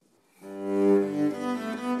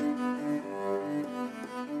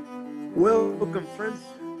Welcome, friends.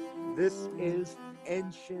 This is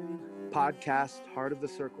Enshin Podcast, Heart of the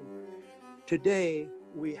Circle. Today,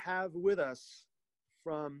 we have with us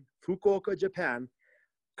from Fukuoka, Japan,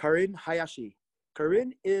 Karin Hayashi.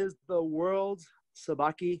 Karin is the world's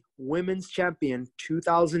Sabaki Women's Champion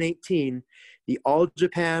 2018, the All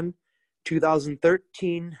Japan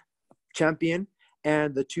 2013 champion,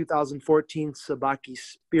 and the 2014 Sabaki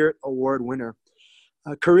Spirit Award winner.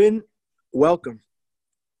 Karin, welcome.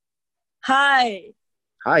 Hi.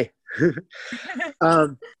 Hi.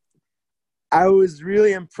 I was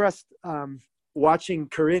really impressed watching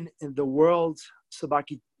Karin in the World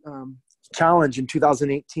Sabaki Challenge in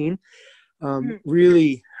 2018.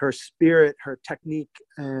 Really, her spirit, her technique,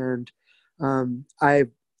 and I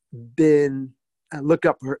look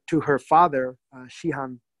up to her father,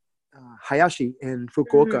 Shihan Hayashi in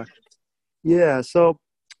Fukuoka. Yeah, so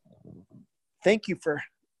thank you for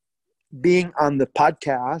being on the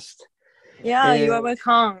podcast. Yeah, you are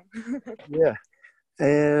welcome. Yeah.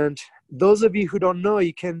 And those of you who don't know,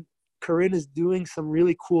 Karin is doing some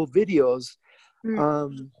really cool videos.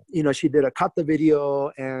 She did a kata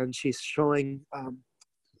video and she's showing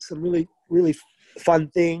some really, really fun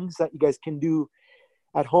things that you guys can do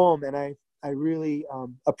at home. And I really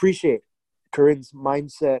appreciate Karin's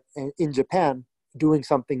mindset in Japan, doing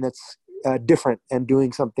something that's different and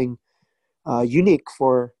doing something unique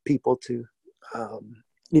for people to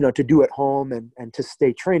to do at home and to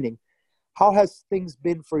stay training. How has things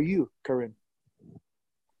been for you, Karin?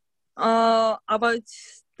 About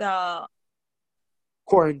the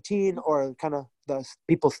quarantine or kind of the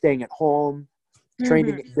people staying at home,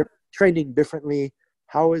 training differently.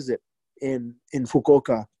 How is it in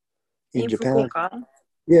Fukuoka, in Japan? Fukuoka?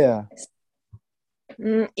 Yeah.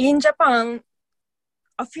 In Japan,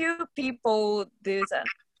 a few people do the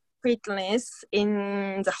fitness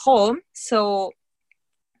in the home, so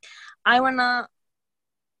I wanna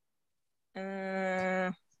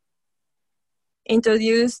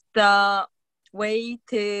introduce the way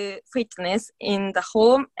to fitness in the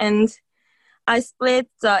home, and I split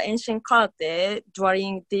the ancient karate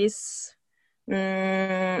during this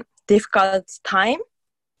difficult time,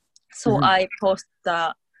 so I post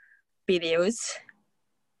the videos.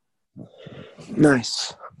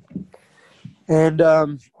 Nice. And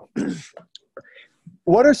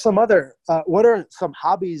what are some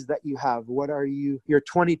hobbies that you have? You're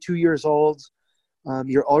 22 years old.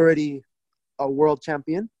 You're already a world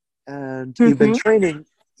champion and you've been training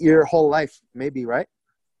your whole life, maybe, right?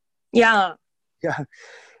 Yeah. Yeah.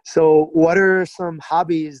 So what are some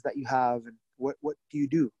hobbies that you have and what do you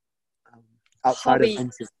do outside of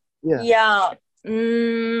fencing? Yeah.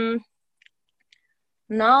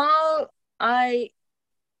 Now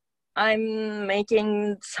I'm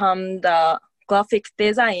making the graphic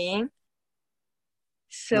design.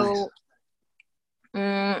 So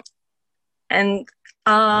nice. And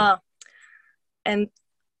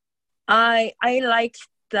I like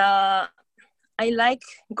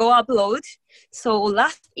go abroad. So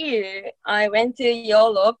last year I went to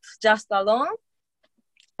Europe just alone,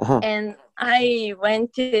 and I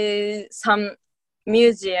went to some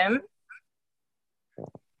museum.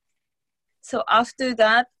 So after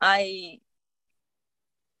that, I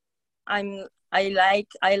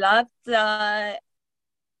love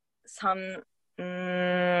some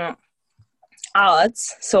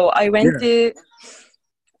arts. So I went to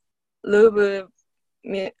Louvre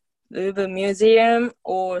Museum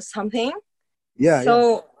or something.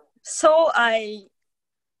 So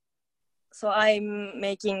I'm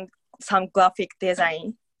making some graphic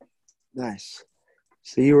design. Nice.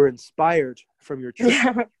 So you were inspired from your trip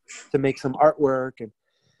to make some artwork, and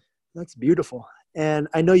that's beautiful. And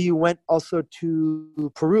I know you went also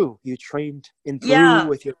to Peru. You trained in Peru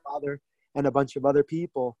with your father and a bunch of other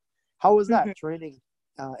people. How was that training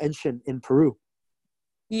Enshin in Peru?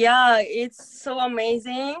 Yeah, it's so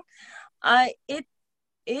amazing. It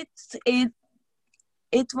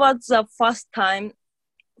was the first time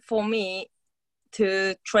for me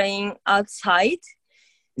to train outside.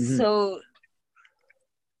 So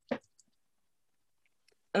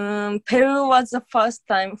Peru was the first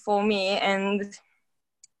time for me,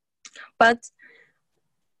 but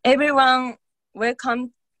everyone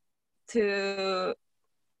welcomed to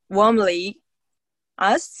warmly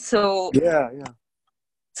us. So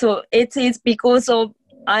So it is because of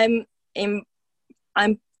I'm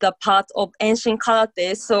the part of ancient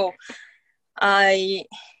karate. So I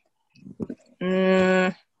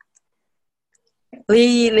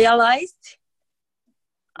realized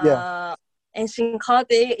ancient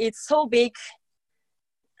karate is so big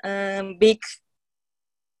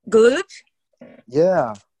group.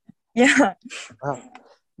 Yeah. Yeah. Wow.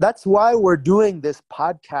 that's why we're doing this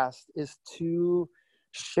podcast, is to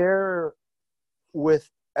share with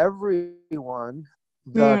everyone,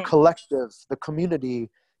 the collective, the community.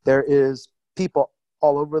 There is people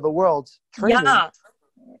all over the world training. Yeah.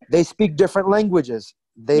 They speak different languages.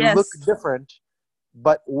 They look different,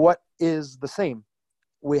 but what is the same?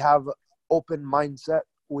 We have open mindset.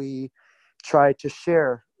 We try to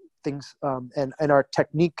share things, and our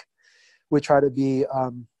technique, we try to be,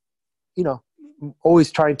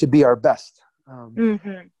 always trying to be our best.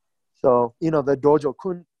 So, the dojo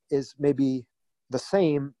kun is maybe the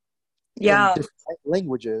same in different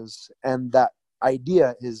languages, and that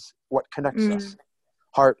idea is what connects us,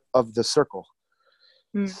 heart of the circle.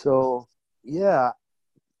 So, yeah.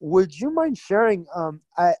 Would you mind sharing,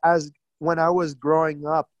 when I was growing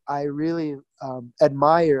up, I really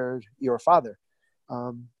admired your father,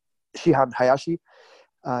 Shihan Hayashi,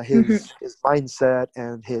 his mindset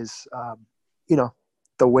and his,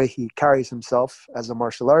 the way he carries himself as a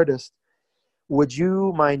martial artist. Would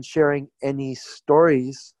you mind sharing any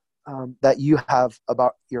stories that you have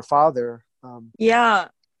about your father? Yeah,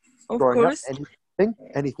 of course. Up?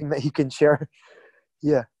 Anything that you can share?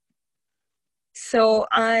 Yeah. So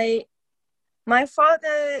my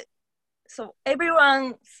father, so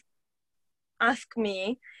everyone asked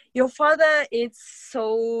me, your father is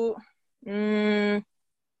so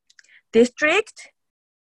strict?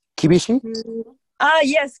 Kibishi?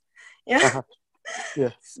 Yes. Yeah.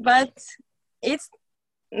 Yeah. But it's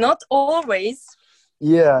not always.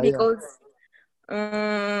 Yeah. Because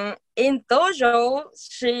in dojo,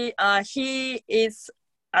 he is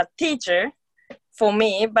a teacher for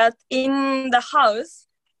me, but in the house,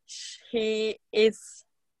 he is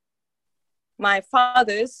my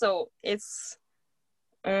father, so it's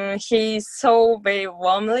he's so very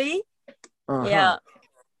warmly. Yeah,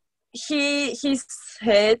 he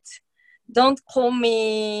said, "Don't call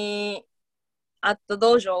me at the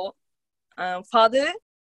dojo, father."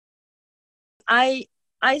 I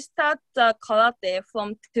started karate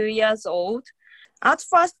from 2 years old. At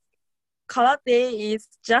first, karate is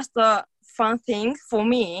just a fun thing for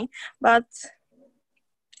me, but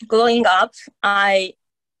growing up, I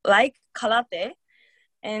like karate,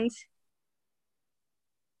 and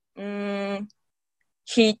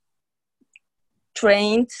he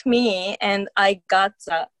trained me, and I got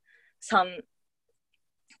some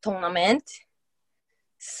tournament.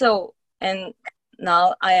 So, and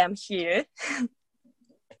now I am here.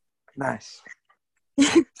 Nice.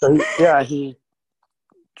 So yeah, he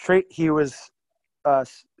was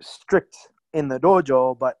strict in the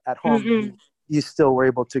dojo, but at home you still were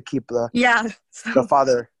able to keep the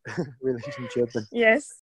father relationship. And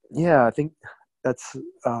yes. Yeah, I think that's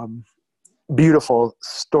beautiful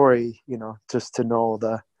story. Just to know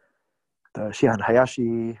the Shihan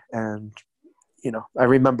Hayashi, and I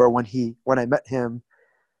remember when I met him,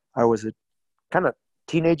 I was a kind of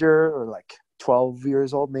teenager, or like 12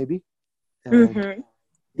 years old maybe. And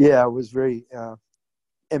yeah, I was very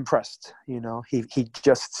impressed. He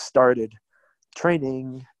just started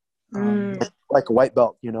training like a white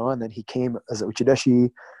belt, and then he came as a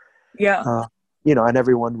uchideshi. Yeah. And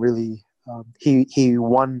everyone really, he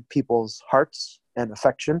won people's hearts and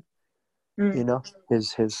affection.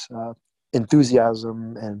 His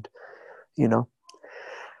enthusiasm, and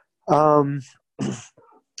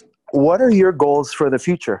what are your goals for the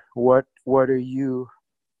future? What are you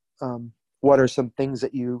what are some things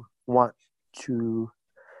that you want to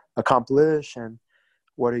accomplish, and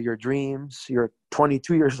what are your dreams? You're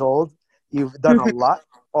 22 years old. You've done a lot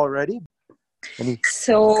already.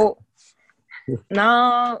 So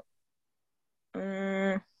now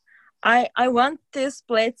I want to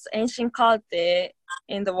spread ancient karate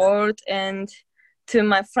in the world and to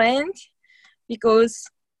my friend, because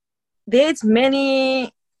there's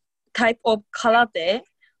many type of karate,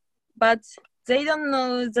 but they don't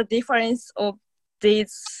know the difference of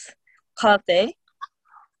this karate.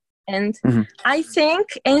 And I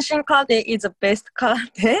think ancient karate is the best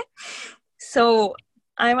karate. So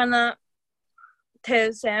I wanna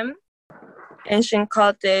tell them ancient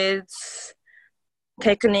karate's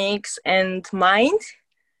techniques and mind.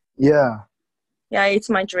 Yeah, it's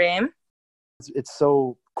my dream. It's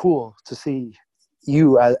so cool to see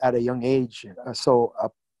you at a young age, so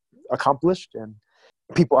accomplished, and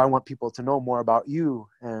I want people to know more about you,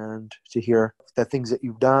 and to hear the things that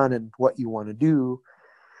you've done and what you want to do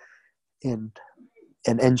in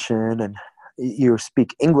Enshin, and you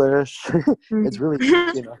speak English. It's really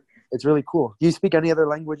it's really cool. Do you speak any other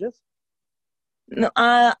languages? No,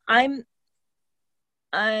 I'm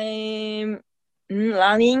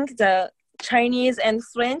learning the Chinese and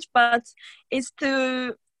French, but it's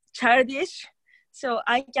too childish. so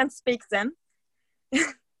I can speak them.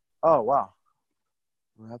 Oh, wow.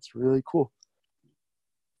 Well, that's really cool.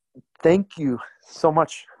 Thank you so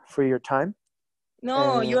much for your time.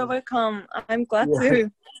 No, And you are welcome. I'm glad yeah,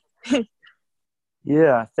 to.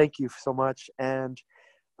 yeah, thank you so much. And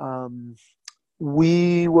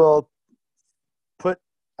we will put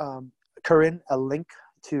Karin a link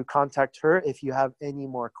to contact her if you have any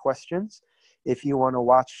more questions. If you want to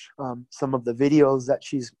watch some of the videos that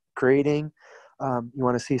she's creating, you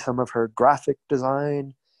want to see some of her graphic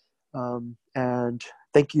design. And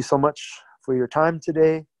thank you so much for your time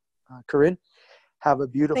today, Karin. Have a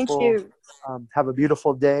Thank beautiful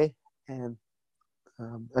you. day, and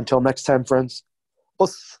until next time, friends.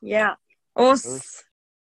 Os. Yeah. Os.